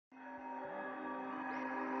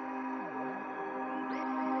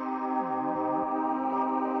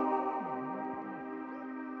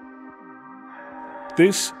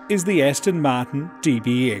This is the Aston Martin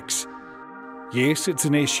DBX. Yes, it's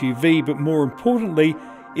an SUV, but more importantly,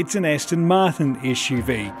 it's an Aston Martin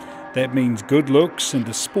SUV. That means good looks and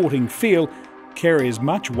a sporting feel carry as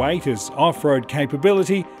much weight as off-road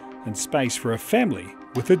capability and space for a family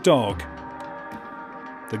with a dog.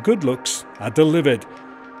 The good looks are delivered.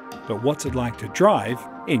 But what's it like to drive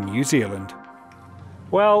in New Zealand?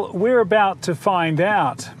 Well, we're about to find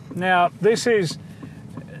out. Now, this is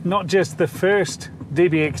not just the first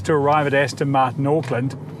DBX to arrive at Aston Martin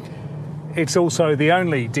Auckland, it's also the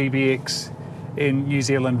only DBX in New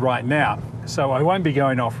Zealand right now. So I won't be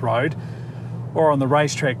going off-road or on the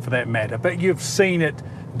racetrack for that matter, but you've seen it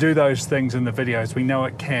do those things in the videos. We know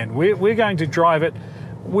it can. We're going to drive it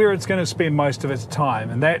where it's going to spend most of its time,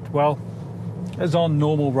 and that, well, is on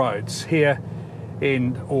normal roads here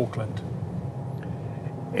in Auckland.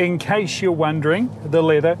 In case you're wondering, the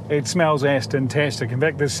leather, it smells Aston-tastic. In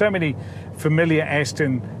fact, there's so many familiar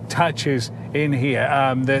Aston touches in here.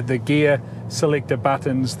 The gear selector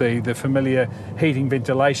buttons, the familiar heating,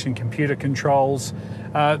 ventilation, computer controls.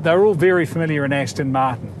 They're all very familiar in Aston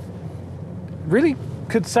Martin. Really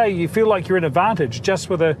could say you feel like you're in a Vantage, just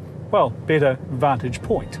with a, well, better vantage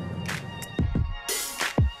point.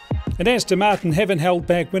 And Aston Martin haven't held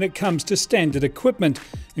back when it comes to standard equipment,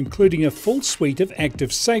 including a full suite of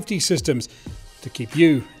active safety systems to keep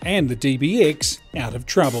you and the DBX out of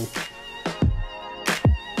trouble.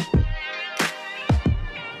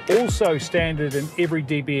 Also standard in every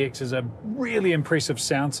DBX is a really impressive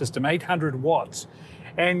sound system, 800 watts.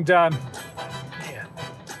 And yeah.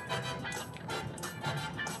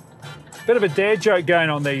 Bit of a dad joke going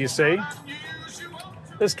on there, you see.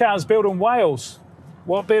 This car's built in Wales.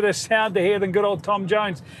 What better sound to hear than good old Tom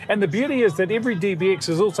Jones? And the beauty is that every DBX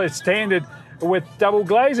is also standard with double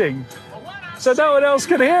glazing, so no one else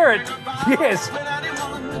can hear it. Yes.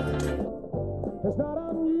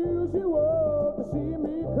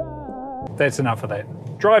 That's enough of that.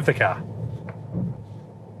 Drive the car.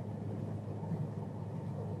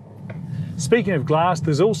 Speaking of glass,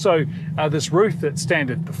 there's also this roof that's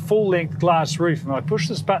standard, the full-length glass roof. And I push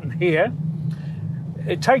this button here.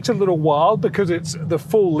 It takes a little while because it's the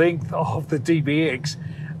full length of the DBX,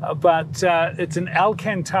 but it's an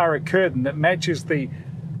Alcantara curtain that matches the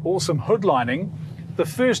awesome hood lining. The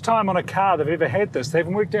first time on a car they've ever had this. They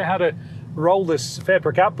haven't worked out how to roll this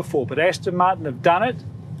fabric up before, but Aston Martin have done it,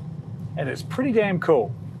 and it's pretty damn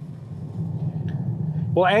cool.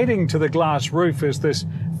 Well, adding to the glass roof is this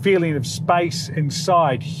feeling of space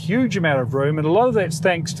inside, huge amount of room, and a lot of that's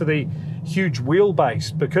thanks to the huge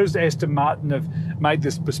wheelbase. Because Aston Martin have made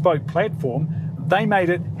this bespoke platform, they made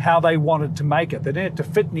it how they wanted to make it. They didn't have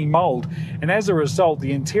to fit any mold, and as a result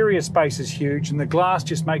the interior space is huge and the glass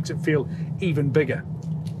just makes it feel even bigger.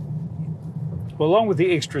 Well, along with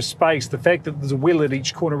the extra space, the fact that there's a wheel at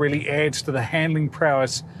each corner really adds to the handling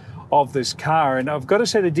prowess of this car. And I've got to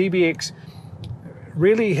say the DBX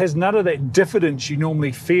really has none of that diffidence you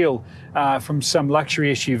normally feel from some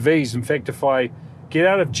luxury SUVs. In fact, if I get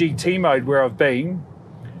out of GT mode where I've been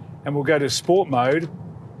and we'll go to sport mode,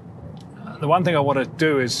 the one thing I want to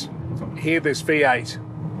do is hear this V8.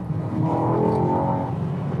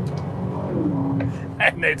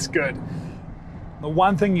 And that's good. The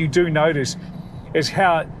one thing you do notice is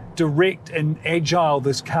how direct and agile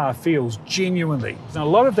this car feels, genuinely. Now, a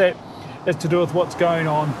lot of that is to do with what's going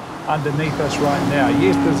on underneath us right now.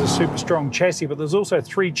 Yes, there's a super strong chassis, but there's also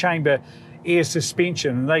 3-chamber air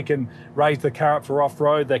suspension, and they can raise the car up for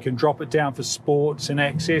off-road, they can drop it down for sports and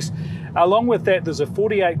access. Along with that, there's a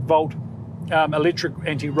 48-volt electric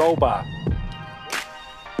anti-roll bar.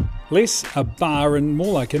 Less a bar and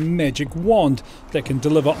more like a magic wand that can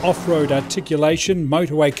deliver off-road articulation,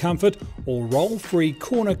 motorway comfort, or roll-free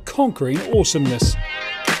corner conquering awesomeness.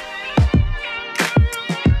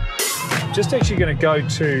 Just actually going to go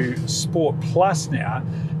to Sport Plus now,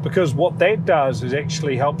 because what that does is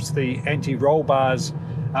actually helps the anti-roll bars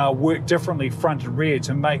work differently front and rear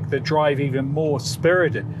to make the drive even more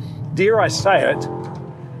spirited. Dare I say it,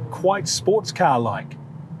 quite sports car-like.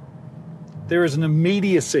 There is an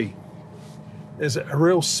immediacy. There's a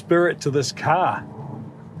real spirit to this car.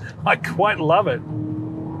 I quite love it.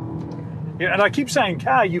 Yeah, and I keep saying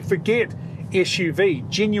car, you forget SUV,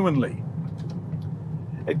 genuinely.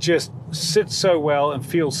 It just sits so well and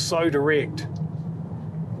feels so direct.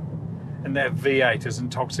 And that V8 is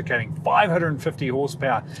intoxicating. 550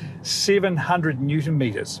 horsepower, 700 Newton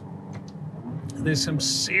meters. There's some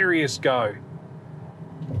serious go.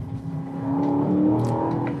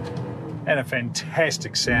 And a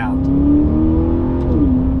fantastic sound.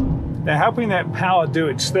 Now, helping that power do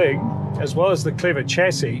its thing, as well as the clever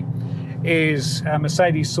chassis, is a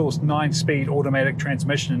Mercedes-sourced 9-speed automatic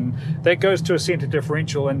transmission. That goes to a centre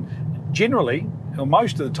differential, and generally, or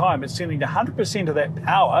most of the time, it's sending 100% of that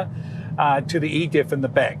power to the E-diff in the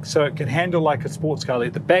back, so it can handle like a sports car.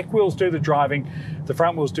 The back wheels do the driving, the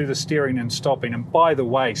front wheels do the steering and stopping. And by the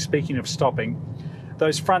way, speaking of stopping,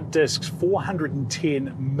 those front discs,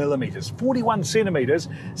 410 millimeters, 41 centimeters,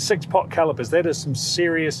 6-pot calipers. That is some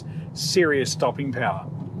serious stopping power.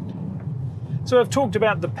 So I've talked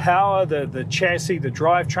about the power, the chassis, the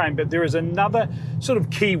drivetrain, but there is another sort of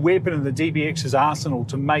key weapon in the DBX's arsenal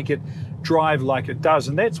to make it drive like it does,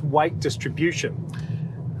 and that's weight distribution.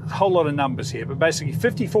 A whole lot of numbers here, but basically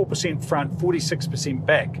 54% front, 46%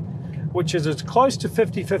 back, which is as close to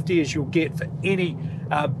 50-50 as you'll get for any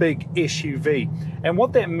big SUV. And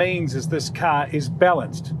what that means is this car is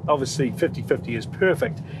balanced. Obviously 50-50 is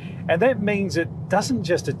perfect, and that means it doesn't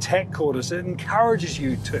just attack corners, it encourages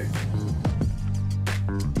you to.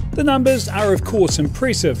 The numbers are of course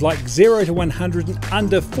impressive, like 0 to 100 in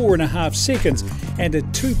under 4.5 seconds and a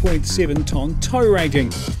 2.7 tonne tow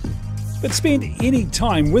rating. But spend any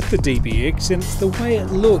time with the DBX and it's the way it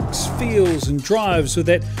looks, feels and drives with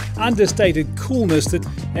that understated coolness that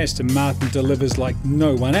Aston Martin delivers like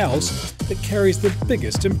no one else that carries the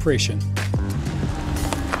biggest impression.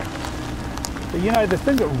 But you know, the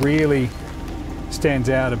thing that really stands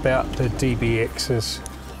out about the DBX is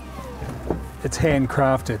it's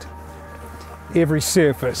handcrafted. Every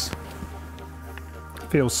surface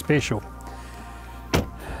feels special.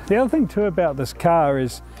 The other thing too about this car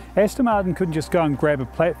is Aston Martin couldn't just go and grab a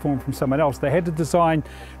platform from someone else. They had to design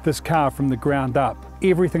this car from the ground up.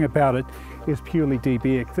 Everything about it is purely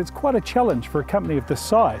DBX. It's quite a challenge for a company of this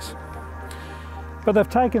size. But they've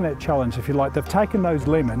taken that challenge, if you like. They've taken those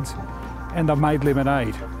lemons and they've made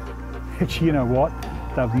lemonade. Which, you know what?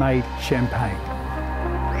 They've made champagne.